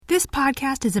This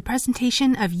podcast is a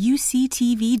presentation of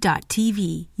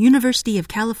UCTV.tv, University of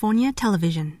California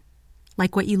Television.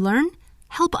 Like what you learn?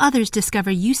 Help others discover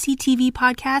UCTV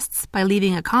podcasts by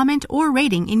leaving a comment or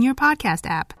rating in your podcast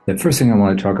app. The first thing I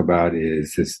want to talk about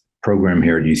is this program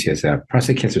here at UCSF.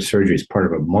 Prostate cancer surgery is part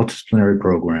of a multidisciplinary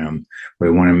program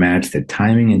where we want to match the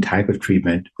timing and type of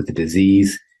treatment with the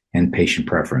disease and patient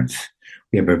preference.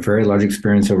 We have a very large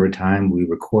experience over time. We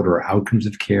record our outcomes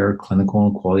of care, clinical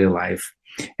and quality of life,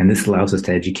 and this allows us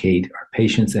to educate our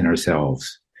patients and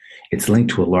ourselves. It's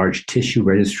linked to a large tissue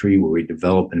registry where we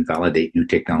develop and validate new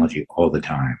technology all the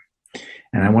time.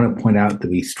 And I want to point out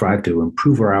that we strive to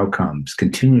improve our outcomes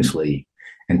continuously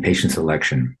and patient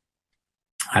selection.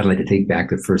 I'd like to take back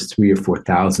the first 3,000 or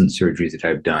 4,000 surgeries that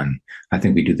I've done. I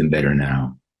think we do them better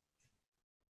now.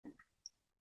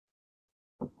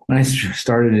 When I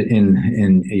started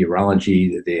in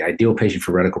urology, the ideal patient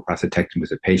for radical prostatectomy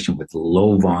was a patient with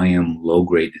low volume, low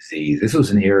grade disease. This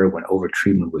was an era when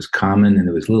overtreatment was common and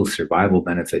there was little survival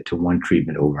benefit to one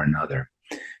treatment over another.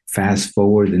 Fast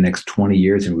forward the next 20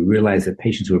 years and we realized that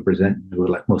patients who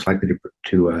were most likely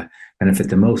to benefit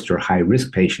the most are high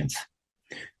risk patients.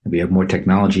 We have more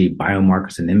technology,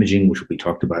 biomarkers and imaging, which will be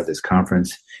talked about at this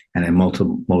conference, and a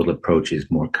multimodal approach is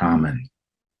more common.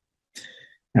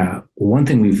 One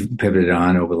thing we've pivoted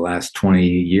on over the last 20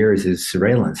 years is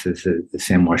surveillance. As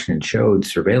Sam Washington showed,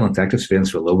 active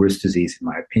surveillance for low-risk disease, in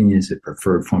my opinion, is the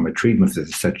preferred form of treatment for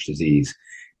such disease.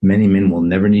 Many men will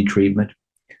never need treatment.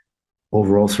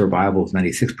 Overall survival is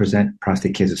 96%.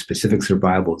 Prostate cancer-specific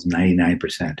survival is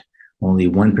 99%. Only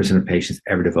 1% of patients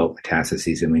ever develop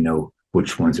metastases, and we know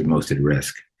which ones are most at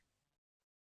risk.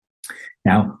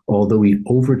 Now, although we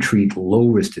overtreat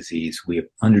low-risk disease, we have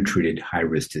undertreated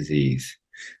high-risk disease.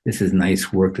 This is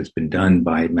nice work that's been done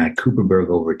by Matt Kuperberg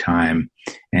over time.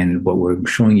 And what we're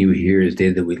showing you here is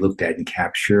data that we looked at in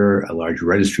Capture, a large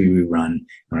registry we run. And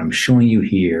what I'm showing you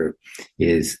here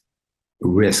is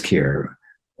risk here.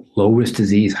 Low-risk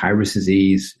disease, high-risk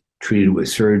disease, treated with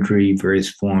surgery, various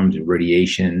forms of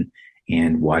radiation,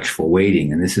 and watchful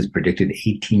waiting. And this is predicted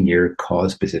 18-year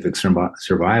cause-specific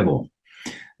survival.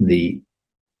 The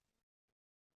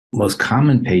most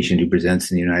common patient who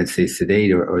presents in the United States today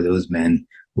are those men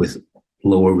with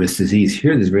lower risk disease.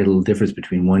 Here, there's very little difference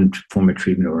between one form of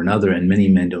treatment or another, and many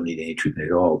men don't need any treatment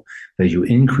at all. But as you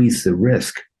increase the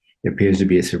risk, there appears to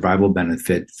be a survival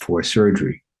benefit for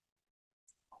surgery.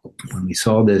 When we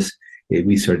saw this,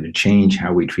 we started to change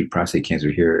how we treat prostate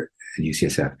cancer here at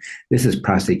UCSF. This is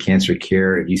prostate cancer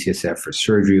care at UCSF for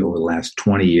surgery over the last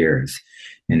 20 years.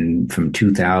 And from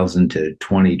 2000 to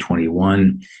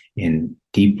 2021, in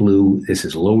deep blue, this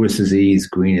is low-risk disease.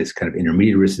 Green is kind of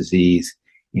intermediate-risk disease.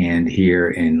 And here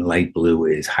in light blue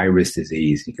is high-risk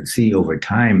disease. You can see over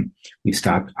time, we've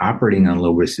stopped operating on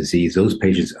low-risk disease. Those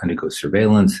patients undergo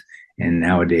surveillance. And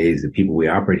nowadays, the people we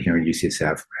operate here at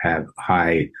UCSF have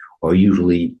high or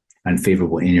usually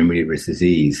unfavorable intermediate-risk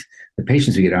disease. The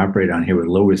patients we get operated on here with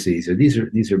low-risk disease,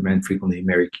 these are men frequently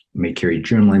may carry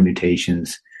germline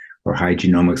mutations or high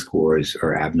genomic scores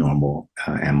or abnormal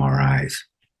MRIs.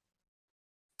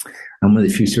 I'm one of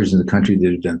the few surgeons in the country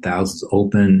that have done thousands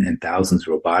open and thousands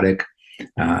robotic.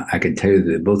 I can tell you that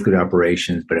they're both good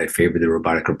operations, but I favor the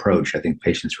robotic approach. I think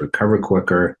patients recover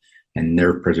quicker and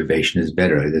nerve preservation is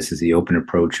better. This is the open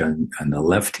approach on the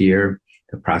left here,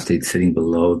 the prostate sitting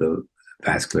below the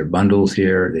vascular bundles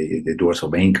here, the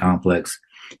dorsal vein complex.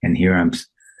 And here I'm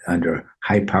under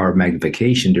high power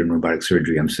magnification during robotic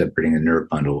surgery. I'm separating a nerve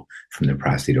bundle from the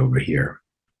prostate over here.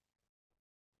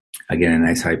 Again, a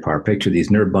nice high power picture.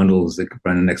 These nerve bundles that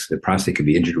run next to the prostate could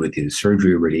be injured with either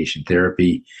surgery or radiation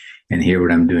therapy. And here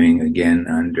what I'm doing, again,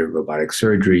 under robotic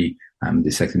surgery, I'm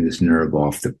dissecting this nerve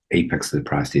off the apex of the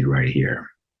prostate right here.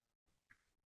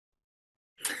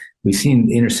 We've seen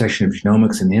the intersection of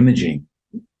genomics and imaging.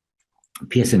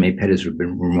 PSMA PET has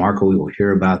been remarkable. We will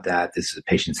hear about that. This is a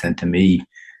patient sent to me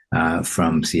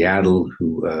from Seattle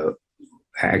who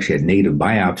actually had negative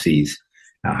biopsies,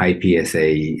 high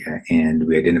PSA, and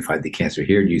we identified the cancer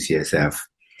here at UCSF,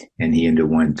 and he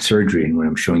underwent surgery. And what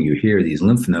I'm showing you here, these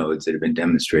lymph nodes that have been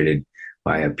demonstrated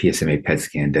by a PSMA PET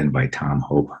scan done by Tom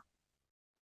Hope.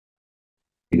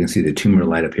 You can see the tumor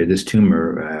light up here. This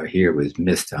tumor here was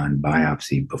missed on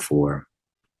biopsy before.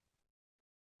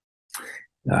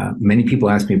 Many people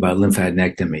ask me about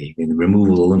lymphadenectomy and the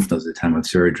removal of lymph nodes at the time of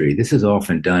surgery. This is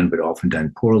often done, but often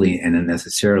done poorly and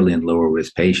unnecessarily in lower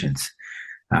risk patients.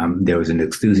 There was an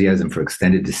enthusiasm for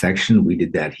extended dissection. We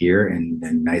did that here, and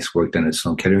nice work done at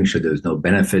Sloan Kettering showed there was no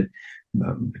benefit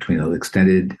between the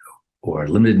extended or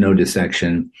limited node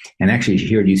dissection. And actually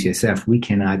here at UCSF, we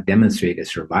cannot demonstrate a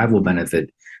survival benefit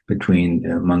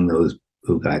among those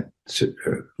got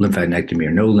lymphadenectomy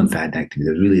or no lymphadenectomy.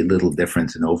 There's really little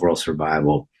difference in overall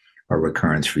survival or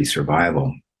recurrence-free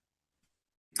survival.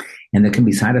 And there can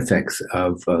be side effects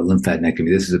of lymphadenectomy.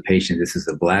 This is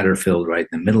a bladder filled right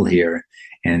in the middle here,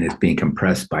 and it's being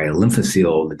compressed by a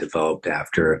lymphocyte that developed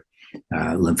after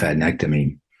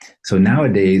lymphadenectomy. So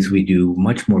nowadays, we do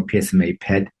much more PSMA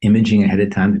PET imaging ahead of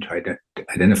time to try to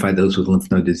identify those with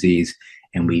lymph node disease,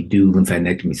 and we do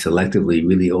lymphadenectomy selectively,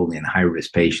 really only in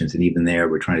high-risk patients, and even there,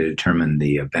 we're trying to determine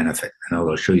the benefit. And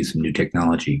I'll show you some new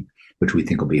technology, which we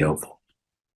think will be helpful.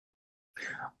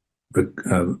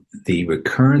 The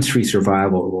recurrence-free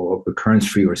survival or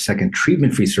recurrence-free or second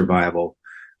treatment-free survival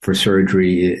for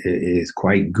surgery is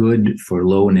quite good for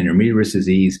low and intermediate risk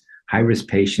disease. High-risk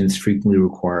patients frequently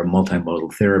require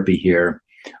multimodal therapy here.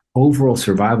 Overall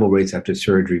survival rates after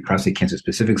surgery, prostate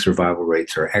cancer-specific survival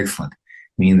rates are excellent,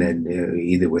 meaning that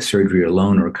either with surgery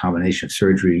alone or a combination of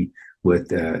surgery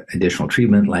with additional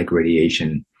treatment like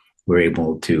radiation, we're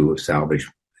able to salvage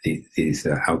these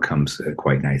outcomes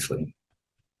quite nicely.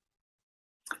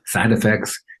 Side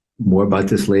effects, more about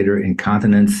this later.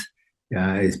 Incontinence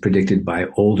is predicted by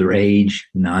older age,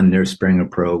 non-nerve sparing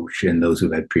approach, and those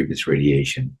who've had previous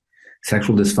radiation.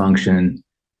 Sexual dysfunction,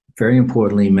 very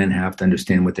importantly, men have to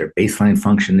understand what their baseline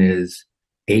function is,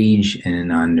 age, and a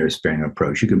non-nerve sparing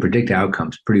approach. You can predict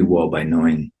outcomes pretty well by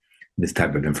knowing this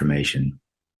type of information.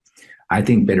 I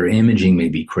think better imaging may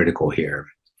be critical here.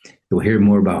 You'll hear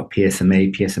more about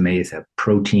PSMA. PSMA is a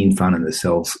protein found on the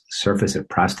cell's surface of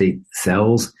prostate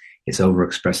cells. It's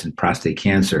overexpressed in prostate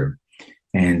cancer.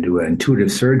 And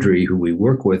Intuitive Surgery, who we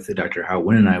work with, Dr. Hao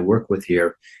Win and I work with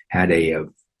here, had a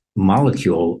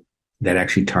molecule that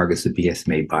actually targets the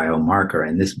PSMA biomarker.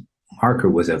 And this marker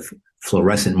was a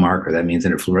fluorescent marker. That means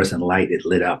in a fluorescent light, it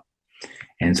lit up.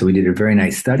 And so we did a very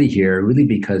nice study here, really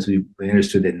because we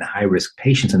understood that in the high-risk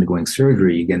patients undergoing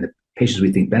surgery, again, the patients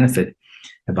we think benefit,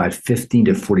 about 15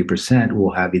 to 40%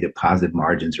 will have either positive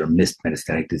margins or missed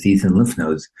metastatic disease in lymph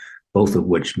nodes, both of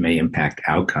which may impact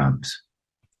outcomes.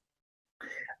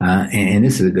 And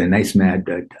this is a nice map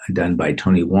done by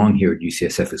Tony Wong here at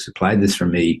UCSF, who supplied this for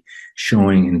me,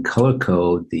 showing in color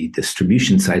code the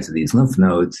distribution sites of these lymph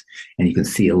nodes. And you can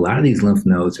see a lot of these lymph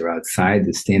nodes are outside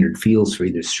the standard fields for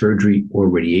either surgery or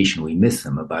radiation. We miss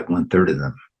them, about 1/3 of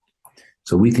them.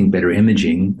 So we think better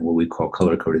imaging, what we call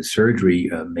color-coded surgery,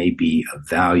 may be of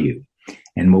value.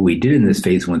 And what we did in this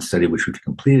phase 1 study, which we've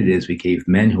completed, is we gave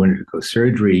men who undergo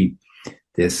surgery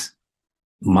this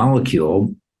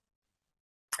molecule,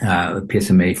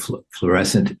 PSMA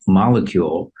fluorescent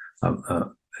molecule, a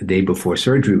day before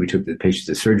surgery. We took the patients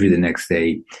to surgery the next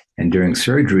day, and during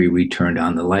surgery, we turned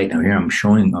on the light. Now here I'm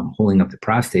holding up the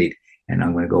prostate, and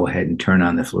I'm going to go ahead and turn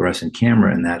on the fluorescent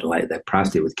camera, and that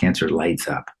prostate with cancer lights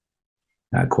up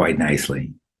quite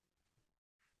nicely.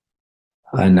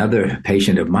 Another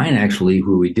patient of mine, actually,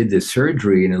 who we did this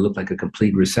surgery, and it looked like a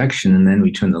complete resection, and then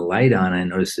we turned the light on, and I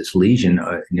noticed this lesion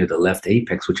near the left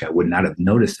apex, which I would not have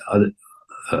noticed under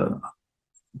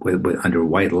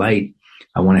white light.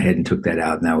 I went ahead and took that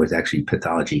out, and that was actually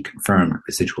pathology confirmed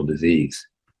residual disease.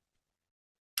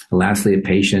 Lastly, a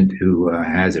patient who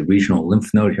has a regional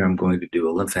lymph node. Here I'm going to do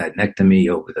a lymphadenectomy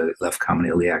over the left common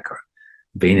iliac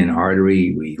vein and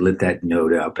artery. We lit that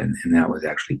node up, and that was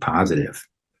actually positive.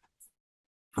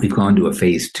 We've gone to a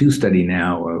phase 2 study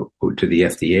now to the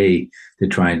FDA to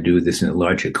try and do this in a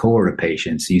larger cohort of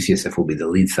patients. UCSF will be the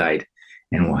lead site,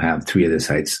 and we'll have 3 other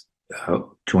sites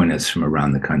join us from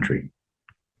around the country.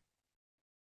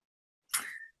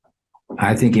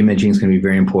 I think imaging is going to be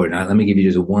very important. Let me give you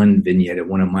just one vignette of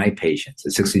one of my patients, a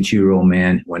 62-year-old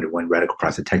man who underwent radical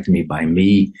prostatectomy by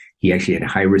me. He actually had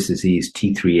high-risk disease.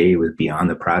 T3A was beyond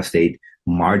the prostate.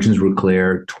 Margins were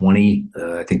clear.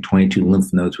 22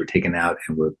 lymph nodes were taken out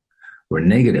and were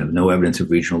negative. No evidence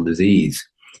of regional disease.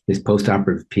 His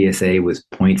postoperative PSA was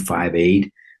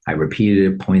 0.58. I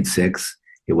repeated it, 0.6.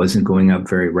 It wasn't going up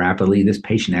very rapidly. This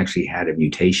patient actually had a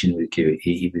mutation.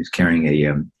 He was carrying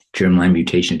a germline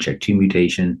mutation, CHEK2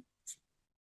 mutation.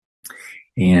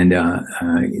 And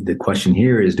the question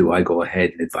here is, do I go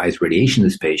ahead and advise radiation to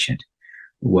this patient?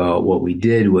 Well, what we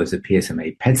did was a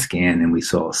PSMA PET scan, and we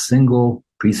saw a single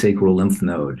presacral lymph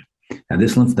node. Now,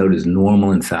 this lymph node is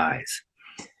normal in size.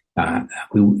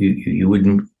 You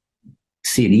wouldn't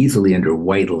see it easily under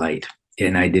white light.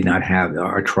 And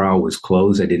our trial was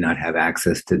closed. I did not have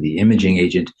access to the imaging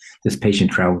agent. This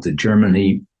patient traveled to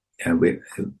Germany. The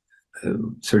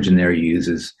surgeon there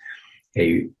uses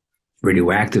a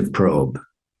radioactive probe.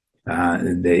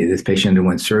 This patient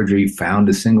underwent surgery, found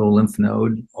a single lymph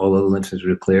node. All of the lymph nodes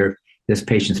were clear. This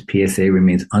patient's PSA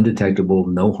remains undetectable,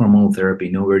 no hormonal therapy,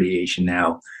 no radiation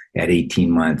now at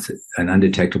 18 months, an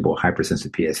undetectable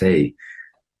hypersensitive PSA.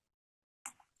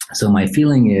 So my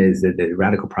feeling is that the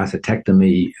radical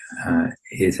prostatectomy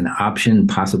is an option,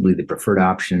 possibly the preferred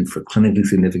option for clinically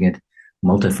significant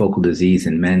multifocal disease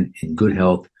in men in good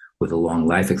health with a long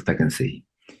life expectancy.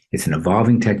 It's an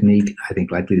evolving technique, I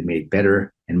think likely to be made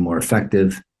better and more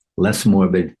effective, less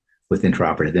morbid with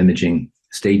intraoperative imaging.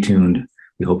 Stay tuned.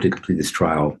 We hope to complete this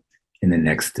trial in the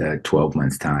next 12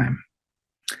 months' time.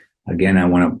 Again, I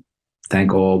want to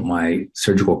thank all my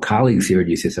surgical colleagues here at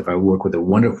UCSF. I work with a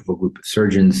wonderful group of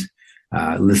surgeons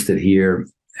listed here.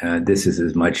 This is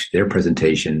as much their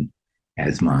presentation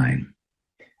as mine.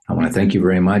 I want to thank you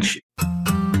very much.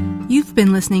 You've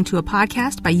been listening to a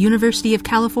podcast by University of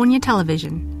California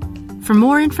Television. For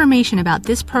more information about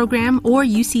this program or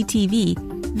UCTV,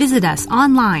 visit us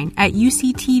online at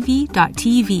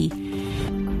uctv.tv